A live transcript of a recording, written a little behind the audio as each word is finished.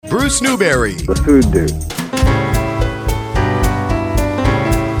Bruce Newberry. The Food Dude.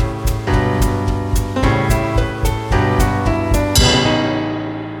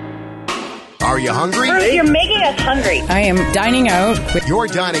 Are you hungry? Bruce, you're making us hungry. I am dining out. You're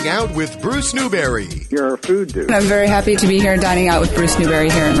dining out with Bruce Newberry. You're a food dude. I'm very happy to be here dining out with Bruce Newberry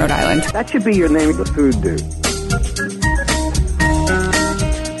here in Rhode Island. That should be your name, The Food Dude.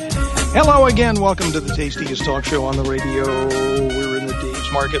 Hello again. Welcome to the tastiest talk show on the radio. We're in the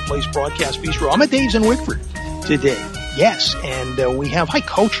Dave's Marketplace Broadcast Bistro. I'm at Dave's in Wickford today. Yes, and we have, hi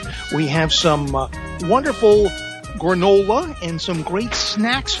Coach, we have some wonderful granola and some great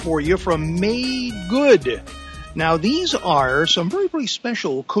snacks for you from Made Good. Now, these are some very, very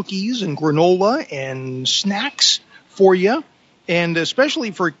special cookies and granola and snacks for you, and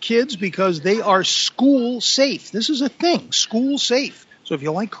especially for kids because they are school safe. This is a thing, school safe. So if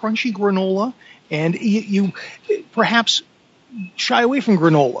you like crunchy granola and you perhaps shy away from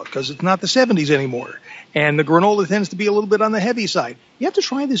granola because it's not the 70s anymore, and the granola tends to be a little bit on the heavy side, you have to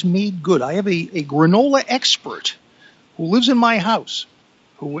try this Made Good. I have a granola expert who lives in my house,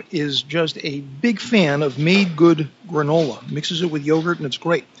 who is just a big fan of Made Good granola. Mixes it with yogurt, and it's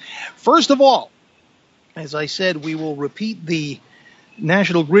great. First of all, as I said, we will repeat the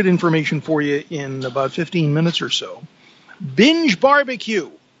National Grid information for you in about 15 minutes or so. Binge Barbecue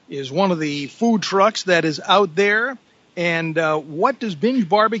is one of the food trucks that is out there. And what does Binge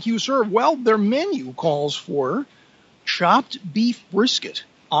Barbecue serve? Well, their menu calls for chopped beef brisket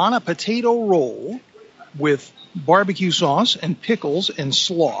on a potato roll with barbecue sauce and pickles and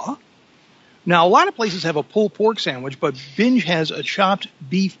slaw. Now, a lot of places have a pulled pork sandwich, but Binge has a chopped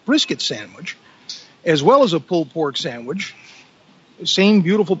beef brisket sandwich, as well as a pulled pork sandwich. Same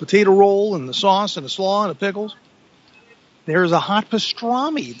beautiful potato roll and the sauce and the slaw and the pickles. There's a hot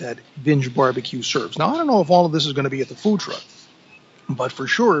pastrami that Binge Barbecue serves. Now, I don't know if all of this is going to be at the food truck, but for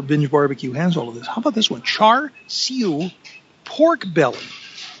sure, Binge Barbecue has all of this. How about this one? Char siu pork belly.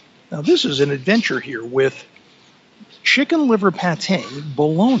 Now, this is an adventure here with chicken liver pate,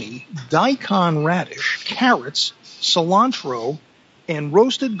 bologna, daikon radish, carrots, cilantro, and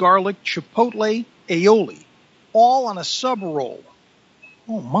roasted garlic chipotle aioli, all on a sub roll.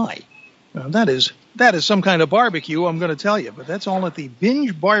 Oh, my. Now, that is some kind of barbecue, I'm going to tell you, but that's all at the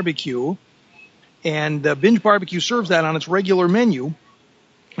Binge Barbecue, and Binge Barbecue serves that on its regular menu,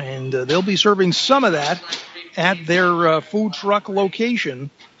 and they'll be serving some of that at their food truck location,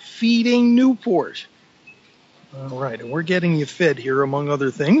 Feeding Newport. All right, and we're getting you fed here, among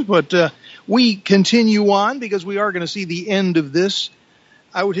other things, but we continue on because we are going to see the end of this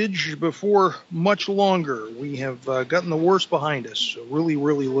outage before much longer. We have gotten the worst behind us, so really,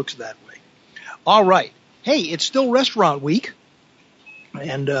 really looks that way. All right. Hey, it's still restaurant week,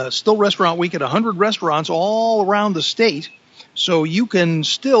 and still restaurant week at 100 restaurants all around the state, so you can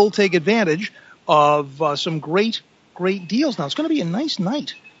still take advantage of some great, great deals. Now, it's going to be a nice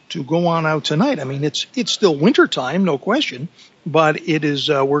night to go on out tonight. I mean, it's still wintertime, no question, but it is.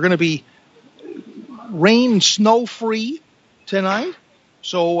 We're going to be rain and snow free tonight.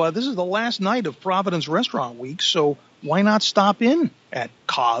 So this is the last night of Providence Restaurant Week, so why not stop in at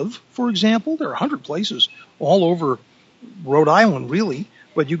Cov, for example? There are 100 places all over Rhode Island, really,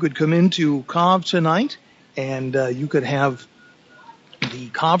 but you could come into Cov tonight, and you could have the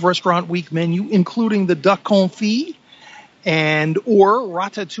Cov Restaurant Week menu, including the duck confit, or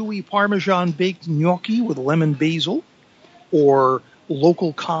ratatouille Parmesan baked gnocchi with lemon basil, or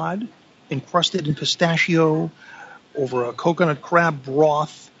local cod encrusted in pistachio, over a coconut crab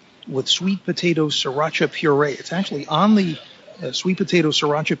broth with sweet potato sriracha puree. It's actually on the sweet potato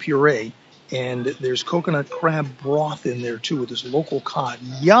sriracha puree, and there's coconut crab broth in there, too, with this local cod.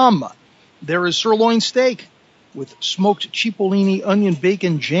 Yum! There is sirloin steak with smoked cipollini onion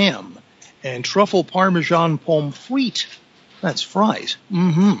bacon jam and truffle parmesan pomme frite. That's fries.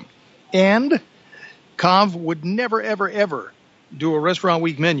 And Cov would never, ever, ever do a Restaurant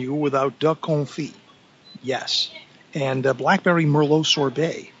Week menu without duck confit. Yes. And blackberry merlot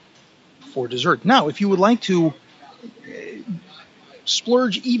sorbet for dessert. Now, if you would like to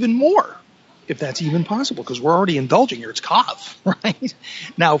splurge even more, if that's even possible, because we're already indulging here, it's Cov, right?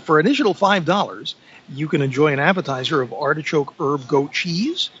 Now, for an additional $5, you can enjoy an appetizer of artichoke herb goat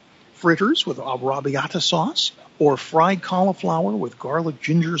cheese, fritters with arrabbiata sauce, or fried cauliflower with garlic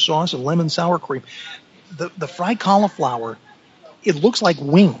ginger sauce and lemon sour cream. The fried cauliflower, it looks like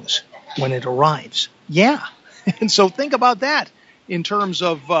wings when it arrives. Yeah. And so think about that in terms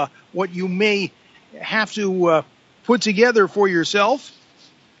of what you may have to put together for yourself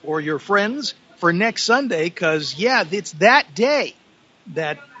or your friends for next Sunday, because, yeah, it's that day,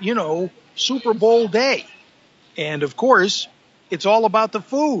 that, Super Bowl day. And, of course, It's all about the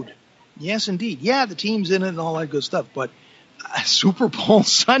food. Yes, indeed. Yeah, the team's in it and all that good stuff, but Super Bowl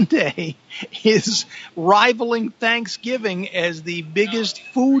Sunday is rivaling Thanksgiving as the biggest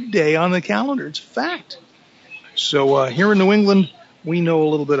food day on the calendar. It's a fact. So here in New England, we know a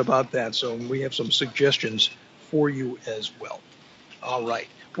little bit about that, so we have some suggestions for you as well. All right.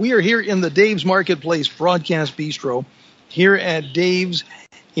 We are here in the Dave's Marketplace Broadcast Bistro here at Dave's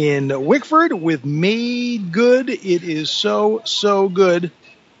in Wickford with Made Good. It is so, so good,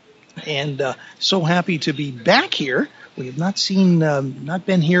 and so happy to be back here. We have not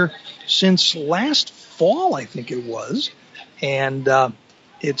been here since last fall, I think it was, and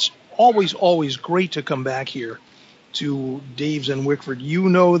it's always great to come back here to Dave's in Wickford. You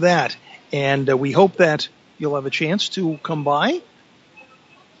know that, and we hope that you'll have a chance to come by.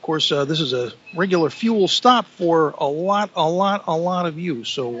 Of course, this is a regular fuel stop for a lot of you,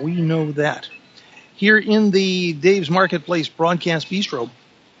 so we know that. Here in the Dave's Marketplace Broadcast Bistro,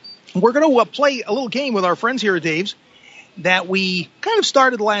 we're going to play a little game with our friends here at Dave's that we kind of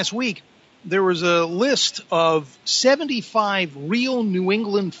started last week. There was a list of 75 real New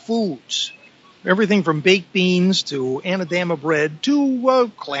England foods, everything from baked beans to Anadama bread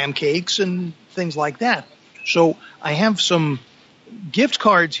to clam cakes and things like that. So I have some gift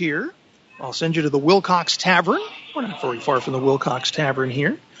cards here. I'll send you to the Wilcox Tavern. We're not very far from the Wilcox Tavern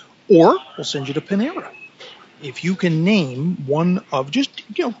here. Or we'll send you to Panera. If you can name one of just,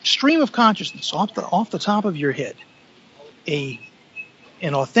 stream of consciousness off the top of your head, an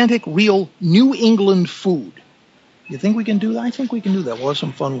authentic, real New England food. You think we can do that? I think we can do that. We'll have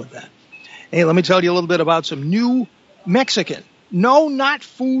some fun with that. Hey, let me tell you a little bit about some new Mexican. No, not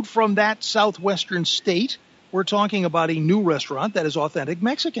food from that southwestern state. We're talking about a new restaurant that is authentic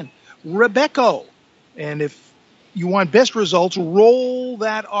Mexican, Rebecco. And if you want best results, roll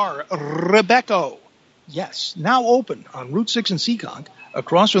that R, Rebecco. Yes, now open on Route 6 in Seekonk,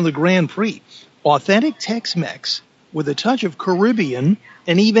 across from the Grand Prix. Authentic Tex-Mex with a touch of Caribbean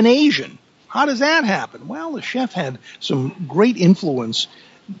and even Asian. How does that happen? Well, the chef had some great influence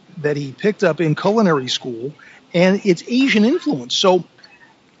that he picked up in culinary school, and it's Asian influence. So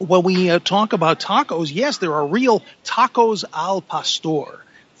when we talk about tacos, yes, there are real tacos al pastor.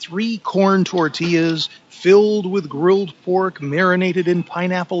 3 corn tortillas filled with grilled pork, marinated in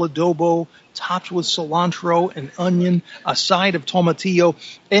pineapple adobo, topped with cilantro and onion, a side of tomatillo.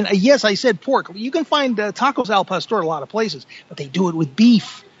 And yes, I said pork. You can find tacos al pastor a lot of places, but they do it with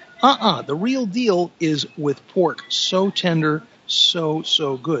beef. The real deal is with pork. So tender, so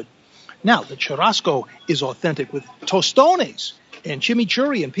good. Now, the churrasco is authentic with tostones and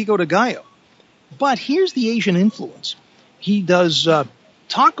chimichurri and pico de gallo. But here's the Asian influence. He does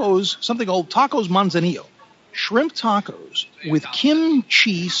tacos, something called tacos manzanillo, shrimp tacos with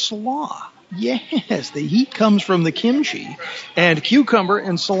kimchi slaw. Yes, the heat comes from the kimchi, and cucumber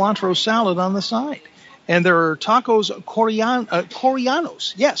and cilantro salad on the side. And there are tacos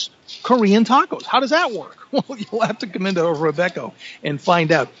coreanos. Yes, Korean tacos. How does that work? Well, you'll have to come into Rebecco and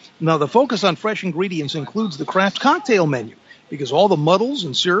find out. Now, the focus on fresh ingredients includes the craft cocktail menu, because all the muddles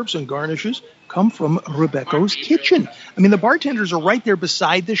and syrups and garnishes come from Rebecco's kitchen. I mean, the bartenders are right there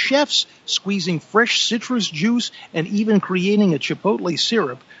beside the chefs, squeezing fresh citrus juice and even creating a chipotle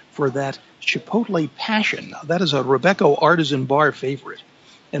syrup for that chipotle passion. Now, that is a Rebecco artisan bar favorite.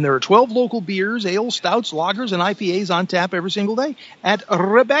 And there are 12 local beers, ales, stouts, lagers, and IPAs on tap every single day at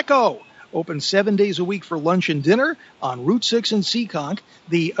Rebecco. Open 7 days a week for lunch and dinner on Route 6 in Seekonk.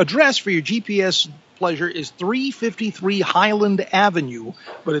 The address for your GPS pleasure is 353 Highland Avenue,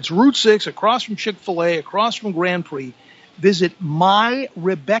 but it's Route 6 across from Chick-fil-A, across from Grand Prix. Visit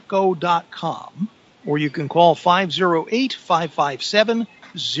myrebecco.com, or you can call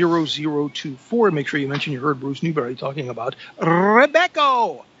 508-557-0024. Make sure you mention you heard Bruce Newberry talking about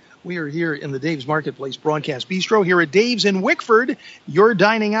Rebecco. We are here in the Dave's Marketplace Broadcast Bistro here at Dave's in Wickford. You're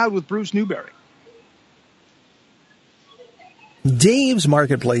dining out with Bruce Newberry. Dave's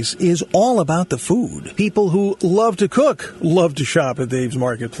Marketplace is all about the food. People who love to cook love to shop at Dave's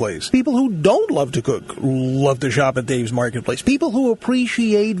Marketplace. People who don't love to cook love to shop at Dave's Marketplace. People who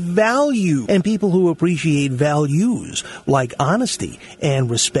appreciate value and people who appreciate values like honesty and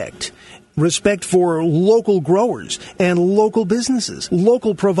respect. Respect for local growers and local businesses,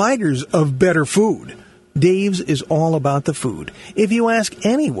 local providers of better food. Dave's is all about the food. If you ask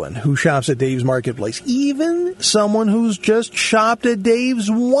anyone who shops at Dave's Marketplace, even someone who's just shopped at Dave's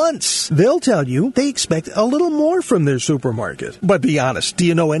once, they'll tell you they expect a little more from their supermarket. But be honest, do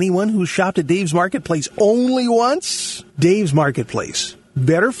you know anyone who's shopped at Dave's Marketplace only once? Dave's Marketplace.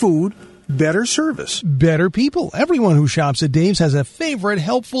 Better food, better service. Better people. Everyone who shops at Dave's has a favorite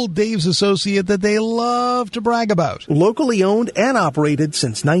helpful Dave's associate that they love to brag about. Locally owned and operated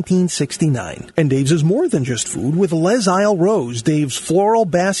since 1969. And Dave's is more than just food with Les Isle Rose, Dave's floral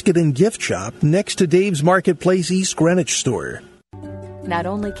basket and gift shop next to Dave's Marketplace East Greenwich store. Not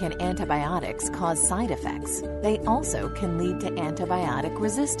only can antibiotics cause side effects, they also can lead to antibiotic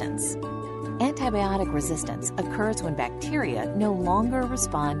resistance. Antibiotic resistance occurs when bacteria no longer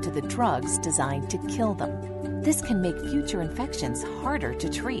respond to the drugs designed to kill them. This can make future infections harder to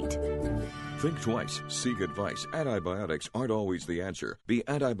treat. Think twice. Seek advice. Antibiotics aren't always the answer. Be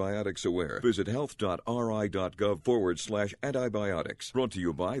antibiotics aware. Visit health.ri.gov/antibiotics. Brought to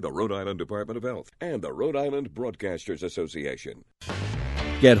you by the Rhode Island Department of Health and the Rhode Island Broadcasters Association.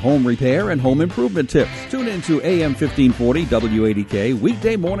 Get home repair and home improvement tips. Tune in to AM 1540 WADK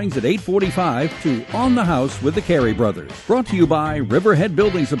weekday mornings at 8:45 to On the House with the Carey Brothers. Brought to you by Riverhead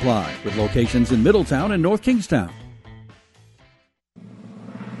Building Supply with locations in Middletown and North Kingstown.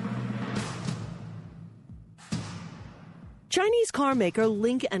 Chinese car maker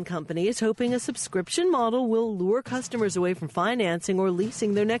Link & Company is hoping a subscription model will lure customers away from financing or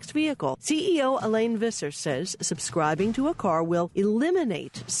leasing their next vehicle. CEO Elaine Visser says subscribing to a car will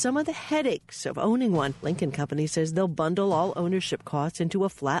eliminate some of the headaches of owning one. Link & Company says they'll bundle all ownership costs into a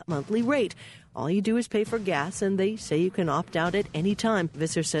flat monthly rate. All you do is pay for gas, and they say you can opt out at any time.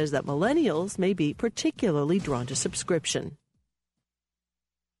 Visser says that millennials may be particularly drawn to subscription.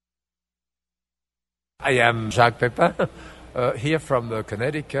 I am Jacques Pepin. Here from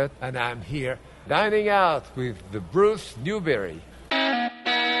Connecticut, and I'm here dining out with the Bruce Newberry.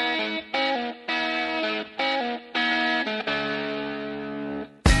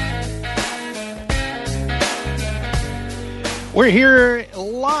 We're here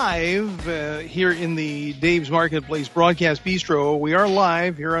live here in the Dave's Marketplace Broadcast Bistro. We are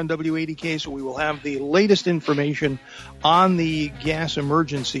live here on WADK, so we will have the latest information on the gas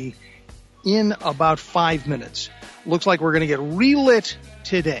emergency in about 5 minutes. Looks like we're going to get relit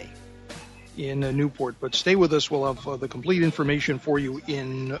today in Newport, but stay with us. We'll have the complete information for you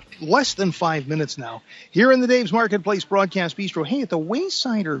in less than 5 minutes now. Here in the Dave's Marketplace Broadcast Bistro, hey, at the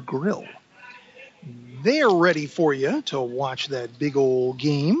Waysider Grill, they're ready for you to watch that big old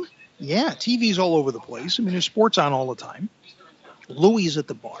game. Yeah, TV's all over the place. I mean, there's sports on all the time. Louis is at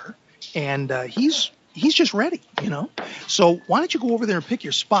the bar, and he's just ready, you know. So why don't you go over there and pick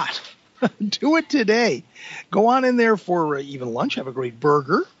your spot? Do it today. Go on in there for even lunch. Have a great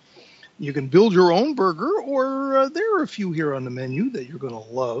burger. You can build your own burger, or there are a few here on the menu that you're going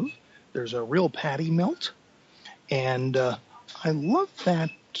to love. There's a real patty melt, and I love that.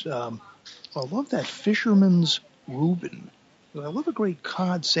 I love that Fisherman's Reuben. I love a great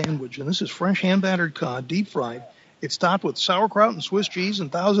cod sandwich, and this is fresh hand-battered cod, deep fried. It's topped with sauerkraut and Swiss cheese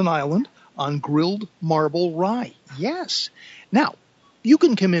and Thousand Island on grilled marble rye. Yes. Now, you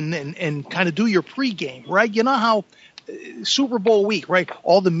can come in and kind of do your pregame, right? You know how Super Bowl week, right?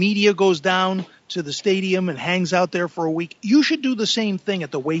 All the media goes down to the stadium and hangs out there for a week. You should do the same thing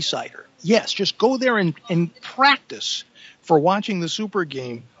at the Waysider. Yes, just go there and practice for watching the Super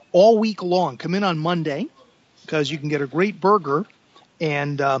game all week long. Come in on Monday because you can get a great burger,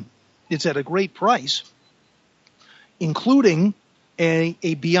 and it's at a great price, including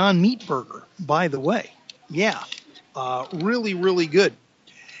a Beyond Meat burger, by the way. Yeah. Really, really good.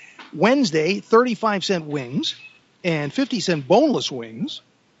 Wednesday, 35-cent wings and 50-cent boneless wings.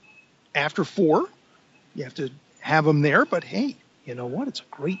 After 4, you have to have them there. But, hey, you know what? It's a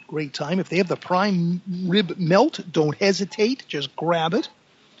great, great time. If they have the prime rib melt, don't hesitate. Just grab it.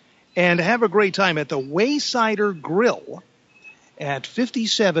 And have a great time at the Waysider Grill at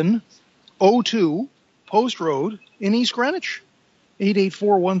 5702 Post Road in East Greenwich.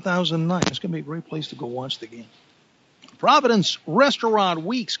 884-1009. It's going to be a great place to go watch the game. Providence Restaurant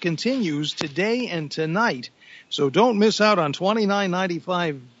Weeks continues today and tonight, so don't miss out on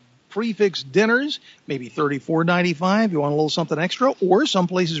 $29.95 prefix dinners, maybe $34.95. You want a little something extra, or some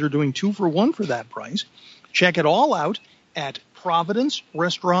places are doing 2 for 1 for that price. Check it all out at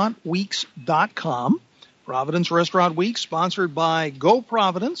ProvidenceRestaurantWeeks.com. Providence Restaurant Weeks, sponsored by Go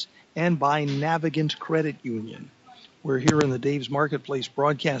Providence and by Navigant Credit Union. We're here in the Dave's Marketplace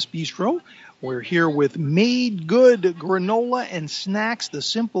Broadcast Bistro. We're here with Made Good granola and snacks, the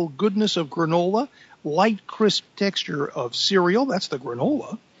simple goodness of granola, light, crisp texture of cereal. That's the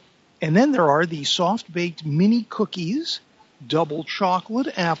granola. And then there are the soft-baked mini cookies, double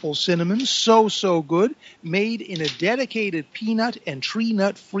chocolate, apple cinnamon, so good, made in a dedicated peanut and tree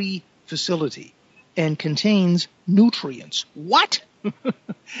nut-free facility and contains nutrients. What?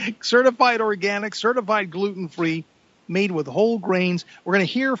 Certified organic, certified gluten-free, made with whole grains. We're going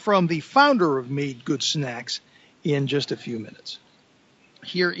to hear from the founder of Made Good Snacks in just a few minutes.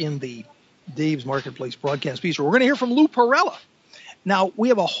 Here in the Dave's Marketplace broadcast piece, we're going to hear from Lou Perella. Now, we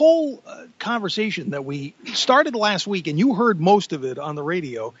have a whole conversation that we started last week, and you heard most of it on the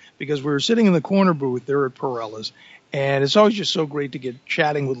radio because we were sitting in the corner booth there at Perella's, and it's always just so great to get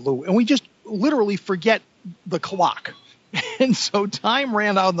chatting with Lou. And we just literally forget the clock. And so time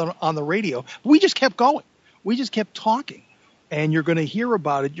ran out on the radio. We just kept going. We just kept talking, and you're going to hear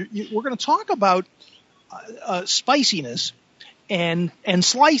about it. We're going to talk about spiciness and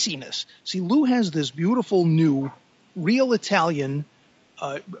sliciness. See, Lou has this beautiful new real Italian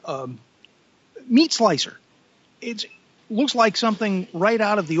meat slicer. It looks like something right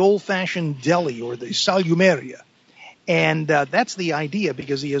out of the old-fashioned deli or the salumeria. And that's the idea,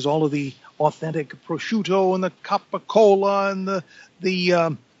 because he has all of the authentic prosciutto and the capicola and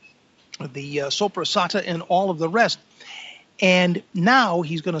the sopressata and all of the rest. And now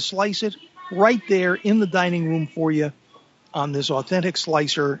he's going to slice it right there in the dining room for you on this authentic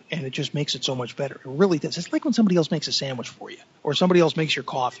slicer, and it just makes it so much better. It really does. It's like when somebody else makes a sandwich for you or somebody else makes your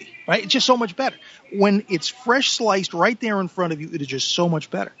coffee, right? It's just so much better. When it's fresh sliced right there in front of you, it is just so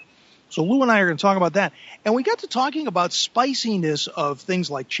much better. So Lou and I are going to talk about that. And we got to talking about spiciness of things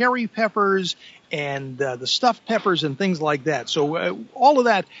like cherry peppers and the stuffed peppers and things like that. So all of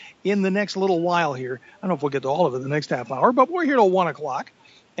that in the next little while here. I don't know if we'll get to all of it in the next half hour, but we're here till 1 o'clock,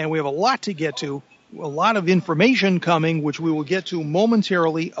 and we have a lot to get to. A lot of information coming, which we will get to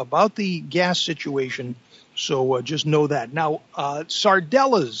momentarily about the gas situation. So just know that. Now,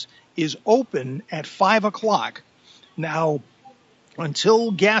 Sardella's is open at 5 o'clock. Now,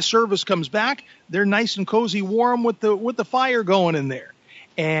 until gas service comes back, they're nice and cozy warm with the fire going in there.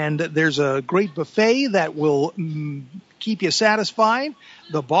 And there's a great buffet that will keep you satisfied.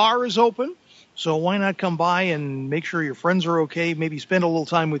 The bar is open. So why not come by and make sure your friends are okay, maybe spend a little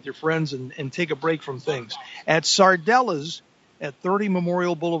time with your friends and take a break from things. At Sardella's at 30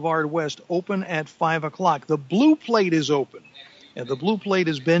 Memorial Boulevard West, open at 5 o'clock. The Blue Plate is open. And the Blue Plate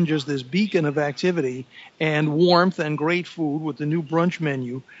has been just this beacon of activity and warmth and great food with the new brunch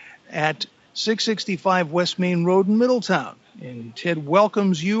menu at 665 West Main Road in Middletown. And Ted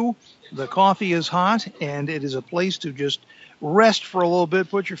welcomes you. The coffee is hot, and it is a place to just rest for a little bit,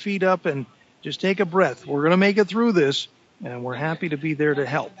 put your feet up, and just take a breath. We're going to make it through this, and we're happy to be there to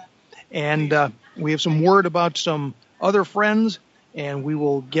help. And we have some word about some other friends, and we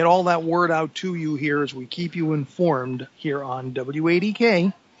will get all that word out to you here as we keep you informed here on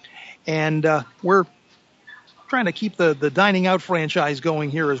W80K. And we're trying to keep the Dining Out franchise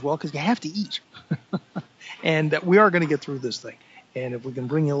going here as well, because you have to eat. And we are going to get through this thing. And if we can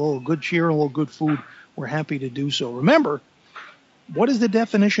bring you a little good cheer and a little good food, we're happy to do so. Remember, what is the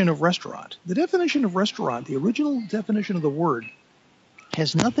definition of restaurant? The definition of restaurant, the original definition of the word,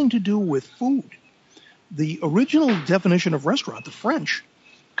 has nothing to do with food. The original definition of restaurant, the French,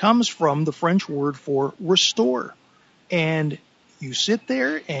 comes from the French word for restore. And you sit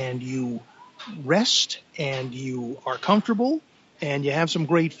there and you rest and you are comfortable and you have some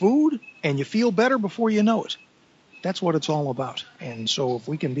great food and you feel better before you know it. That's what it's all about. And so if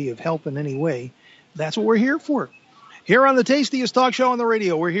we can be of help in any way, that's what we're here for. Here on the tastiest talk show on the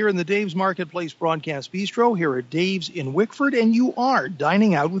radio, we're here in the Dave's Marketplace Broadcast Bistro here at Dave's in Wickford, and you are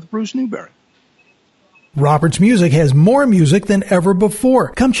dining out with Bruce Newberry. Robert's Music has more music than ever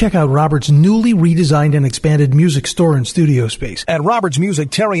before. Come check out Robert's newly redesigned and expanded music store and studio space. At Robert's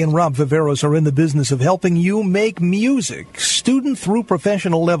Music, Terry and Rob Viveros are in the business of helping you make music. Student through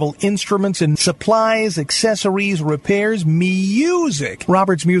professional level instruments and supplies, accessories, repairs, music.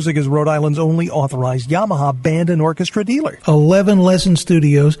 Robert's Music is Rhode Island's only authorized Yamaha band and orchestra dealer. 11 lesson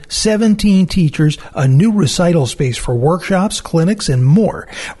studios, 17 teachers, a new recital space for workshops, clinics, and more.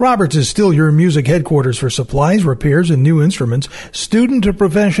 Robert's is still your music headquarters for supplies, repairs, and new instruments, student to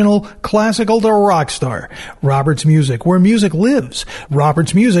professional, classical to rock star. Robert's Music, where music lives.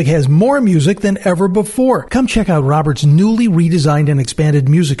 Robert's Music has more music than ever before. Come check out Robert's newly redesigned and expanded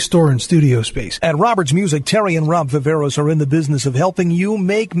music store and studio space. At Robert's Music, Terry and Rob Viveros are in the business of helping you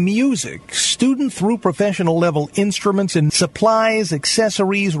make music. Student through professional level instruments and supplies,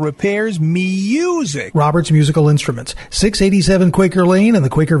 accessories, repairs, music. Robert's Musical Instruments, 687 Quaker Lane and the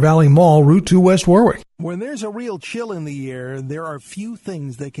Quaker Valley Mall, Route 2 West Warwick. When there's a real chill in the air, there are few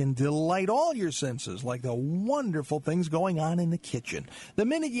things that can delight all your senses like the wonderful things going on in the kitchen. The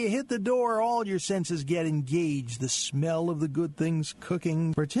minute you hit the door, all your senses get engaged. The smell of the good things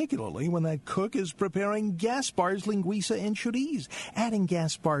cooking, particularly when that cook is preparing Gaspar's linguiça and chorizo. Adding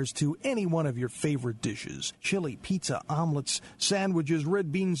Gaspar's to any one of of your favorite dishes. Chili, pizza, omelets, sandwiches,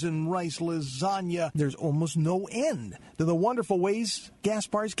 red beans and rice, lasagna. There's almost no end to the wonderful ways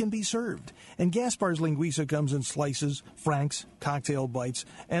Gaspar's can be served. And Gaspar's linguiça comes in slices, franks, cocktail bites,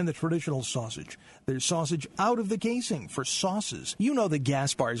 and the traditional sausage. There's sausage out of the casing for sauces. You know that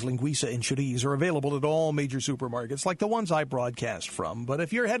Gaspar's linguiça and chorizo are available at all major supermarkets like the ones I broadcast from. But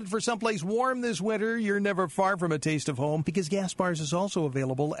if you're headed for someplace warm this winter, you're never far from a taste of home because Gaspar's is also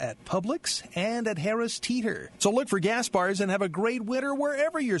available at Publix and at Harris Teeter. So look for Gaspar's and have a great winter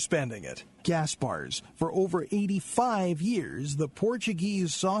wherever you're spending it. Gaspar's, for over 85 years, the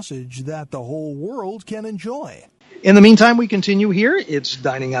Portuguese sausage that the whole world can enjoy. In the meantime, we continue here. It's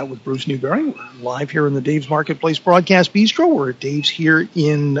Dining Out with Bruce Newberry. We're live here in the Dave's Marketplace Broadcast Bistro. We're at Dave's here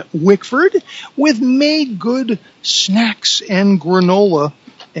in Wickford with Made Good snacks and granola,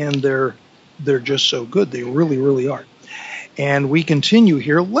 and they're just so good. They really, really are. And we continue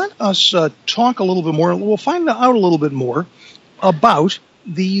here. Let us talk a little bit more. We'll find out a little bit more about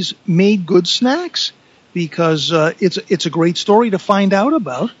these Made Good snacks because it's a great story to find out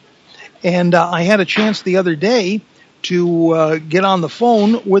about. And I had a chance the other day to get on the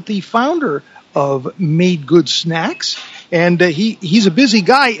phone with the founder of Made Good Snacks. And he's a busy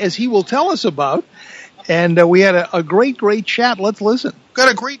guy, as he will tell us about. And we had a great, great chat. Let's listen. Got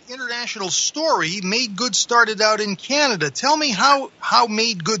a great international story. Made Good started out in Canada. Tell me how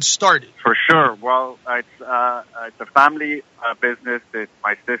Made Good started. For sure. Well, it's a family business. It's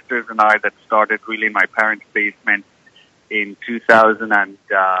my sisters and I that started really in my parents' basement in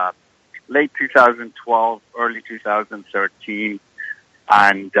late 2012, early 2013,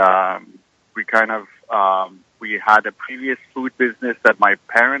 and we kind of we had a previous food business that my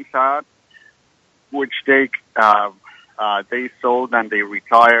parents had, which they sold and they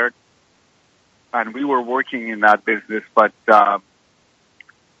retired, and we were working in that business, but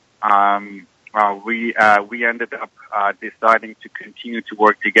we ended up deciding to continue to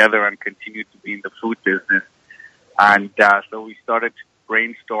work together and continue to be in the food business, and so we started to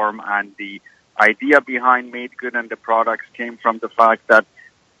brainstorm, and the idea behind Made Good and the products came from the fact that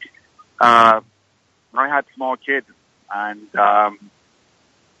I had small kids, and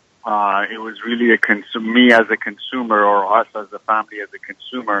it was really me as a consumer, or us as a family as a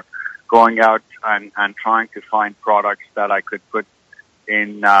consumer, going out and trying to find products that I could put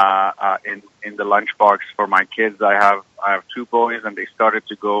in the lunchbox for my kids. I have two boys, and they started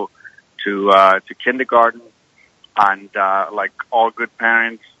to go to kindergarten. And like all good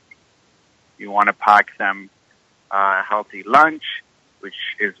parents, you want to pack them a healthy lunch,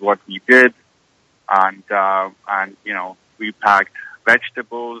 which is what we did. And you know, we packed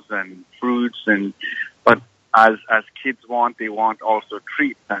vegetables and fruits, but as kids they want also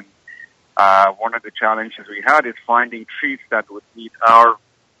treats. And one of the challenges we had is finding treats that would meet our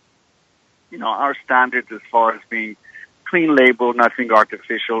standards as far as being clean label, nothing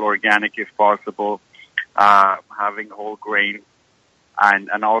artificial, organic if possible. Having whole grain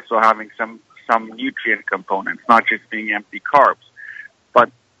and also having some nutrient components, not just being empty carbs, but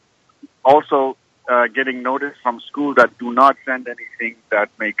also getting notice from school that do not send anything that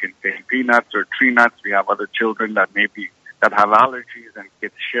may contain peanuts or tree nuts. We have other children that have allergies, and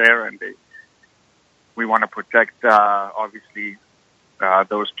kids share, and we want to protect obviously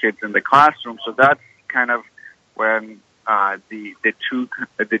those kids in the classroom. So that's kind of when the two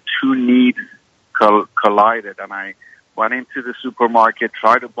needs collided, and I went into the supermarket,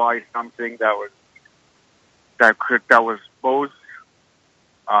 tried to buy something that was both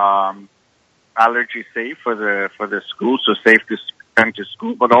allergy safe for the school, so safe to send to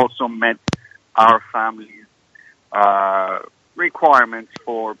school, but also met our family's requirements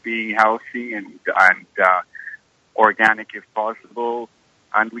for being healthy and organic if possible.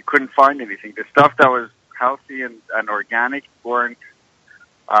 And we couldn't find anything. The stuff that was healthy and organic weren't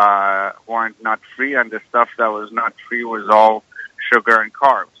not free, and the stuff that was not free was all sugar and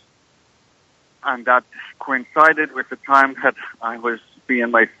carbs. And that coincided with the time that me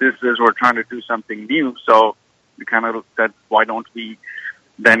and my sisters were trying to do something new. So we kind of said, why don't we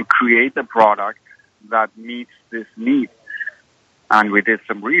then create a product that meets this need? And we did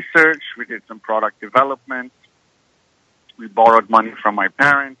some research, we did some product development, we borrowed money from my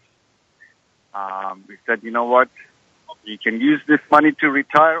parents. We said, you know what? You can use this money to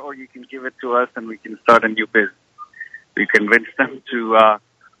retire, or you can give it to us and we can start a new business. We convinced them to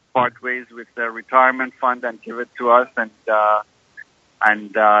part ways with their retirement fund and give it to us. And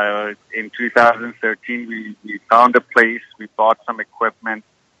in 2013, we found a place. We bought some equipment.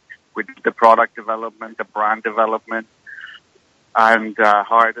 We did the product development, the brand development, and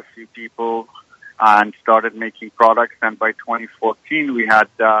hired a few people and started making products. And by 2014, we had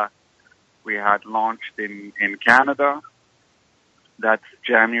we had launched in Canada. That's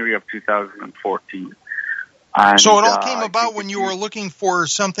January of 2014. And, so it all came about when you were looking for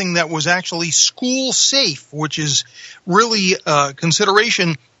something that was actually school safe, which is really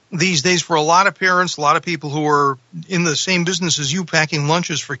consideration these days for a lot of parents, a lot of people who are in the same business as you, packing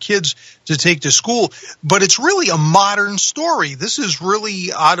lunches for kids to take to school. But it's really a modern story. This is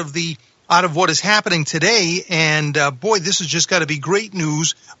really out of what is happening today. And boy, this has just got to be great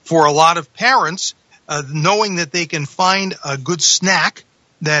news for a lot of parents, knowing that they can find a good snack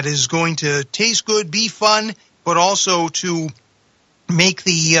that is going to taste good, be fun, but also to make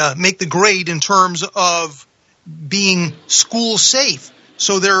the grade in terms of being school safe.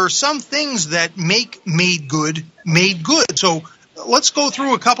 So there are some things that make made good. So let's go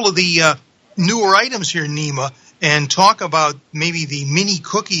through a couple of the newer items here, Nima, and talk about maybe the mini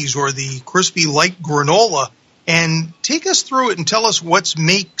cookies or the crispy light granola, and take us through it and tell us what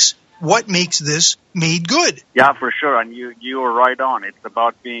makes this made good. Yeah, for sure. And you were right on. It's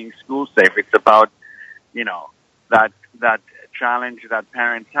about being school safe. It's about, that challenge that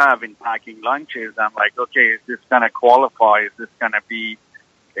parents have in packing lunches. I'm like, okay, is this going to qualify? Is this going to be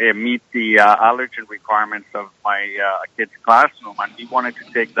meet the allergen requirements of my kid's classroom? And we wanted to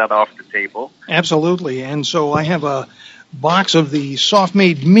take that off the table. Absolutely. And so I have a box of the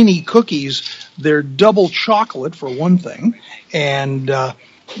soft-made mini cookies. They're double chocolate, for one thing, and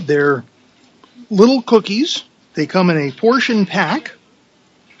they're little cookies. They come in a portion pack,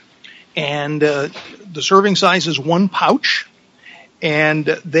 and the serving size is 1 pouch. And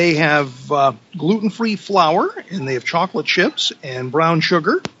they have gluten-free flour, and they have chocolate chips and brown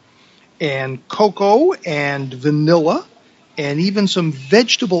sugar and cocoa and vanilla and even some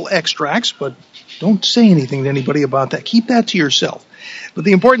vegetable extracts, but don't say anything to anybody about that. Keep that to yourself. But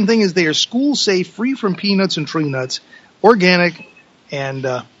the important thing is they are school-safe, free from peanuts and tree nuts, organic, and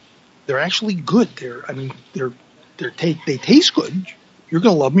they're actually good. They taste good. You're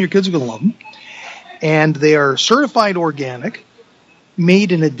going to love them. Your kids are going to love them. And they are certified organic,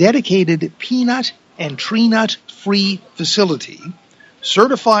 made in a dedicated peanut and tree nut-free facility,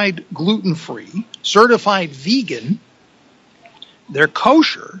 certified gluten-free, certified vegan. They're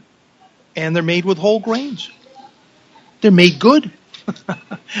kosher, and they're made with whole grains. They're made good.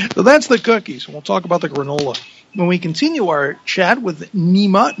 So that's the cookies. We'll talk about the granola when we continue our chat with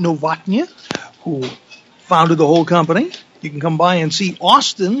Nima Novotny, who founded the whole company. You can come by and see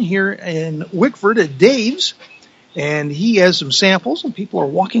Austin here in Wickford at Dave's. And he has some samples, and people are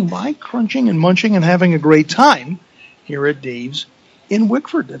walking by, crunching and munching and having a great time here at Dave's in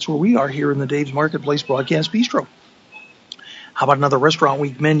Wickford. That's where we are here in the Dave's Marketplace Broadcast Bistro. How about another Restaurant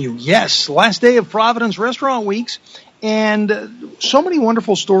Week menu? Yes, last day of Providence Restaurant Weeks, and so many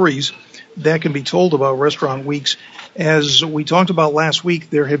wonderful stories that can be told about Restaurant Weeks. As we talked about last week,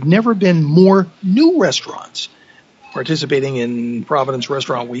 there have never been more new restaurants participating in Providence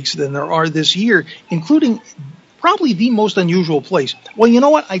Restaurant Weeks than there are this year, including probably the most unusual place. Well, you know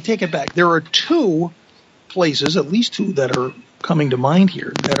what? I take it back. There are 2 places, at least 2, that are coming to mind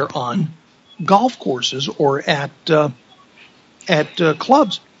here that are on golf courses or at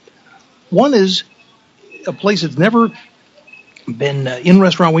clubs. One is a place that's never been in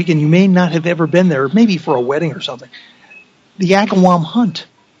Restaurant Week, and you may not have ever been there, maybe for a wedding or something. The Agawam Hunt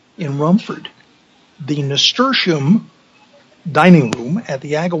in Rumford. The Nasturtium dining room at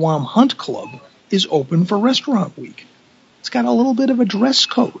the Agawam Hunt Club is open for Restaurant Week. It's got a little bit of a dress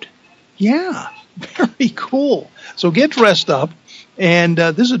code. Yeah, very cool. So get dressed up, and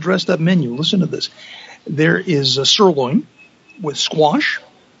this is a dressed-up menu. Listen to this. There is a sirloin with squash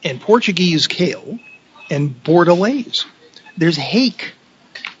and Portuguese kale and bordelaise. There's hake.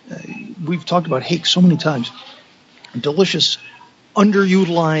 We've talked about hake so many times. Delicious,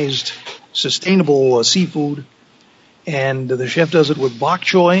 underutilized, sustainable seafood. And the chef does it with bok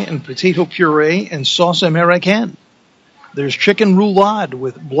choy and potato puree and sauce américaine. There's chicken roulade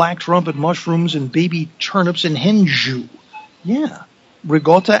with black trumpet mushrooms and baby turnips and henjou. Yeah.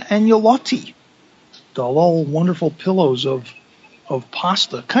 Ricotta agnolotti. All wonderful pillows of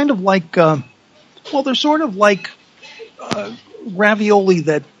pasta. Kind of like, they're sort of like ravioli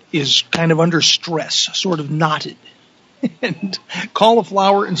that is kind of under stress, sort of knotted. And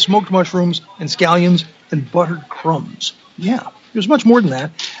cauliflower and smoked mushrooms and scallions and buttered crumbs. Yeah, there's much more than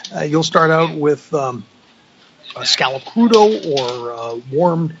that. You'll start out with a scallop crudo or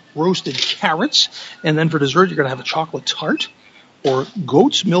warm roasted carrots. And then for dessert, you're going to have a chocolate tart or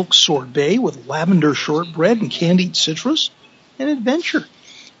goat's milk sorbet with lavender shortbread and candied citrus. An adventure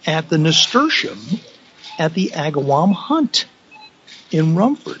at the Nasturtium at the Agawam Hunt in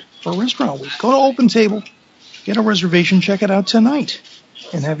Rumford for Restaurant Week. Go to Open Table. Get a reservation. Check it out tonight.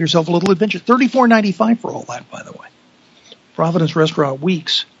 and have yourself a little adventure. $34.95 for all that, by the way.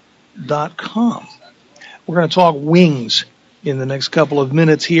 ProvidenceRestaurantWeeks.com. We're going to talk wings in the next couple of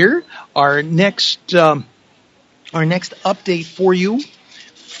minutes here. Our next update for you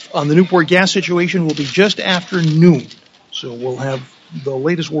on the Newport gas situation will be just after noon. So we'll have the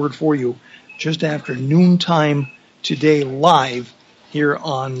latest word for you just after noontime today live here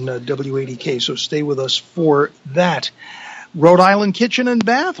on W80K. So stay with us for that. Rhode Island Kitchen and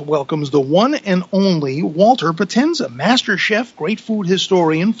Bath welcomes the one and only Walter Potenza, master chef, great food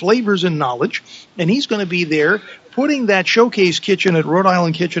historian, flavors and knowledge. And he's going to be there putting that showcase kitchen at Rhode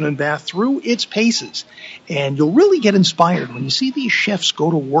Island Kitchen and Bath through its paces. And you'll really get inspired when you see these chefs go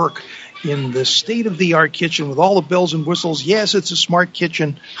to work in the state-of-the-art kitchen with all the bells and whistles. Yes, it's a smart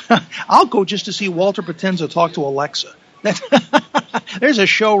kitchen. I'll go just to see Walter Potenza talk to Alexa. There's a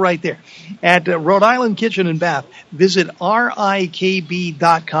show right there. At Rhode Island Kitchen and Bath, visit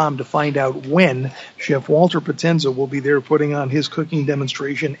RIKB.com to find out when Chef Walter Potenza will be there putting on his cooking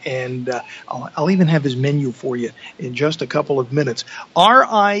demonstration, and I'll even have his menu for you in just a couple of minutes.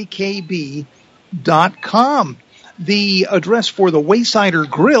 RIKB.com. The address for the Waysider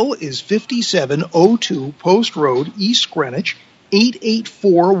Grill is 5702 Post Road, East Greenwich,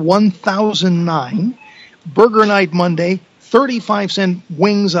 884-1009. Burger Night Monday, 35-cent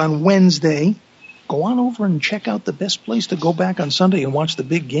wings on Wednesday. Go on over and check out the best place to go back on Sunday and watch the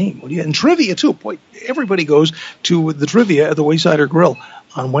big game. And trivia, too. Boy, everybody goes to the trivia at the Waysider Grill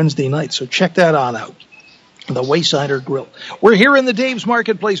on Wednesday night, so check that on out. The Waysider Grill. We're here in the Dave's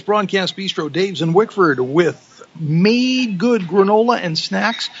Marketplace Broadcast Bistro, Dave's in Wickford, with made good granola and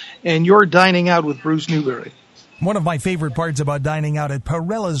snacks, and you're dining out with Bruce Newberry. One of my favorite parts about dining out at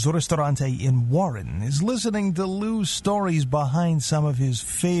Perella's Ristorante in Warren is listening to Lou's stories behind some of his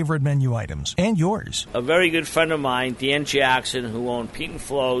favorite menu items. And yours. A very good friend of mine, Dan Jackson, who owned Pete and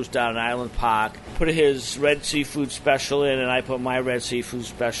Flo's down at Island Park, put his red seafood special in, and I put my red seafood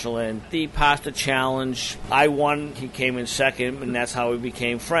special in. The pasta challenge, I won, he came in second, and that's how we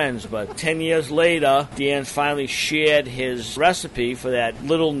became friends. But 10 years later, Dan finally shared his recipe for that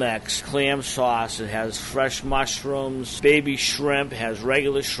Little Necks clam sauce. It has fresh mushrooms, baby shrimp, has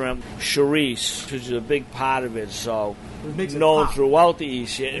regular shrimp, chorizo, which is a big part of it. So known throughout the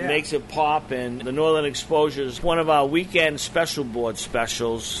East, it makes it pop. And the Northern Exposure is one of our weekend special board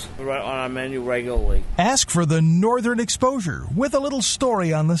specials right on our menu regularly. Ask for the Northern Exposure with a little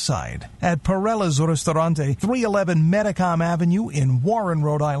story on the side at Perella's Ristorante, 311 Metacom Avenue in Warren,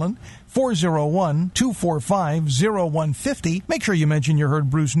 Rhode Island. 401-245-0150. Make sure you mention you heard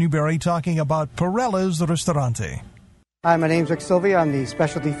Bruce Newberry talking about Perella's Ristorante. Hi, my name's Rick Sylvia. I'm the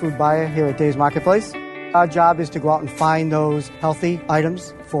specialty food buyer here at Dave's Marketplace. Our job is to go out and find those healthy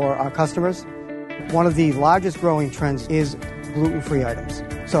items for our customers. One of the largest growing trends is gluten-free items.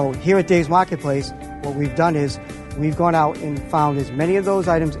 So here at Dave's Marketplace, what we've done is we've gone out and found as many of those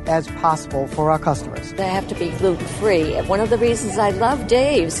items as possible for our customers. They have to be gluten-free. One of the reasons I love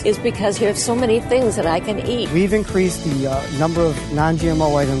Dave's is because you have so many things that I can eat. We've increased the number of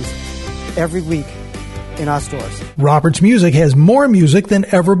non-GMO items every week in our stores. Robert's Music has more music than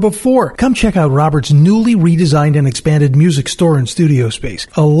ever before. Come check out Robert's newly redesigned and expanded music store and studio space.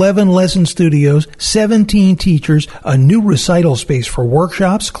 11 lesson studios, 17 teachers, a new recital space for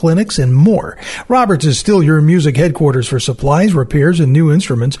workshops, clinics, and more. Robert's is still your music headquarters for supplies, repairs, and new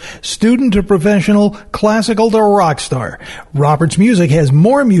instruments, student to professional, classical to rock star. Robert's Music has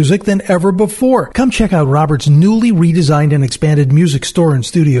more music than ever before. Come check out Robert's newly redesigned and expanded music store and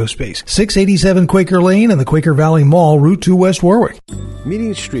studio space. 687 Quaker Lane and the Quaker Valley Mall, Route 2 West Warwick.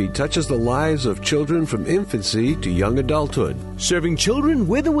 Meeting Street touches the lives of children from infancy to young adulthood. Serving children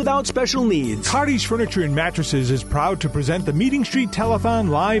with and without special needs. Hardy's Furniture and Mattresses is proud to present the Meeting Street Telethon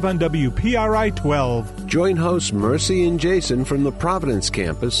live on WPRI 12. Join hosts Mercy and Jason from the Providence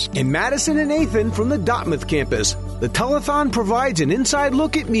campus and Madison and Nathan from the Dartmouth campus. The telethon provides an inside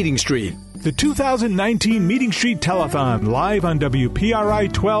look at Meeting Street. The 2019 Meeting Street Telethon live on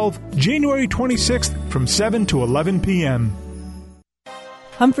WPRI 12, January 26th from 7 to 11 p.m.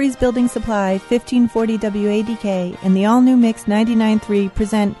 Humphreys Building Supply, 1540 WADK, and the all-new Mix 99.3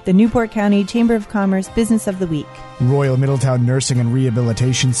 present the Newport County Chamber of Commerce Business of the Week. Royal Middletown Nursing and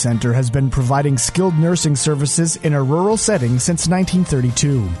Rehabilitation Center has been providing skilled nursing services in a rural setting since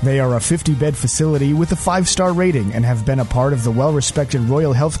 1932. They are a 50-bed facility with a 5-star rating and have been a part of the well-respected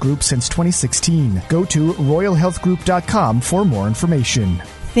Royal Health Group since 2016. Go to royalhealthgroup.com for more information.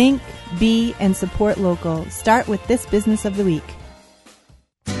 Think, be, and support local. Start with this Business of the Week.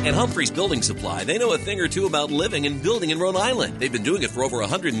 At Humphreys Building Supply, they know a thing or two about living and building in Rhode Island. They've been doing it for over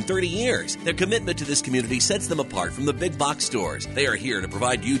 130 years. Their commitment to this community sets them apart from the big box stores. They are here to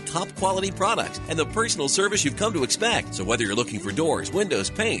provide you top quality products and the personal service you've come to expect. So whether you're looking for doors,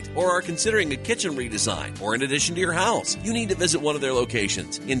 windows, paint, or are considering a kitchen redesign or an addition to your house, you need to visit one of their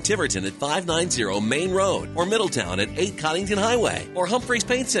locations in Tiverton at 590 Main Road, or Middletown at 8 Coddington Highway, or Humphreys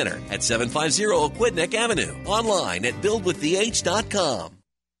Paint Center at 750 Aquidneck Avenue. Online at buildwithdh.com.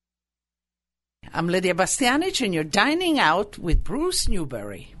 I'm Lydia Bastianich, and you're dining out with Bruce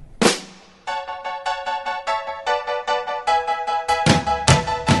Newberry.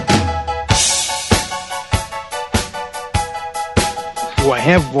 I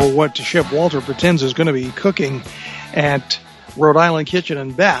have what Chef Walter pretends is going to be cooking at Rhode Island Kitchen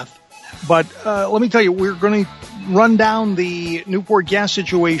and Bath. But let me tell you, we're going to run down the Newport gas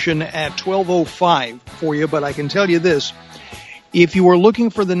situation at 12:05 for you, but I can tell you this. If you are looking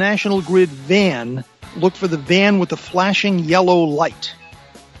for the National Grid van, look for the van with the flashing yellow light.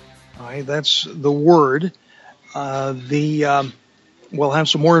 All right, that's the word. We'll have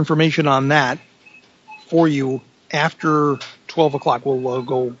some more information on that for you after 12 o'clock. We'll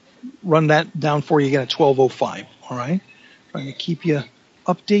go run that down for you again at 12:05. All right? Trying to keep you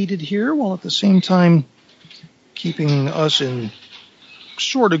updated here while at the same time keeping us in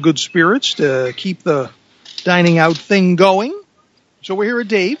sort of good spirits to keep the dining out thing going. So we're here at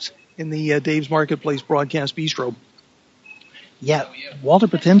Dave's in the Dave's Marketplace Broadcast Bistro. Yeah, Walter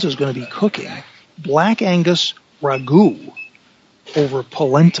Potenza is going to be cooking Black Angus ragu over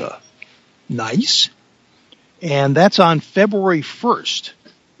polenta. Nice. And that's on February 1st,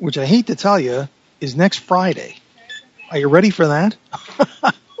 which I hate to tell you is next Friday. Are you ready for that?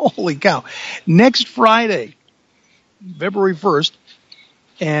 Holy cow. Next Friday, February 1st,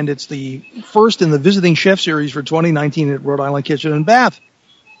 and it's the first in the Visiting Chef Series for 2019 at Rhode Island Kitchen and Bath.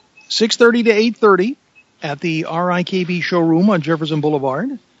 6:30 to 8:30 at the RIKB showroom on Jefferson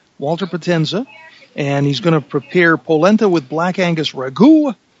Boulevard. Walter Potenza, and he's going to prepare polenta with Black Angus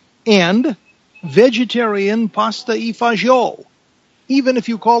ragu and vegetarian pasta e fagioli. Even if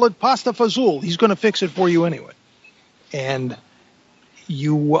you call it pasta fazool, he's going to fix it for you anyway. And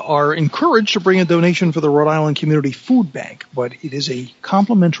you are encouraged to bring a donation for the Rhode Island Community Food Bank, but it is a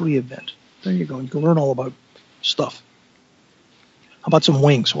complimentary event. There you go. You can learn all about stuff. How about some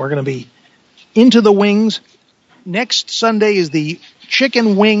wings? We're going to be into the wings. Next Sunday is the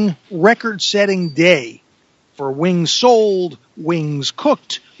chicken wing record-setting day for wings sold, wings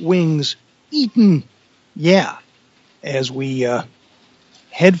cooked, wings eaten. Yeah, as we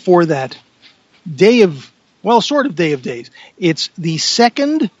head for that day of, well, sort of day of days. It's the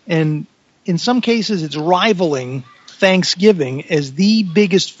second, and in some cases it's rivaling Thanksgiving as the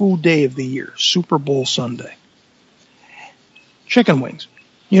biggest food day of the year, Super Bowl Sunday. Chicken wings.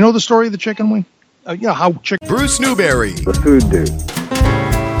 You know the story of the chicken wing? How chicken... Bruce Newberry. The Food Dude.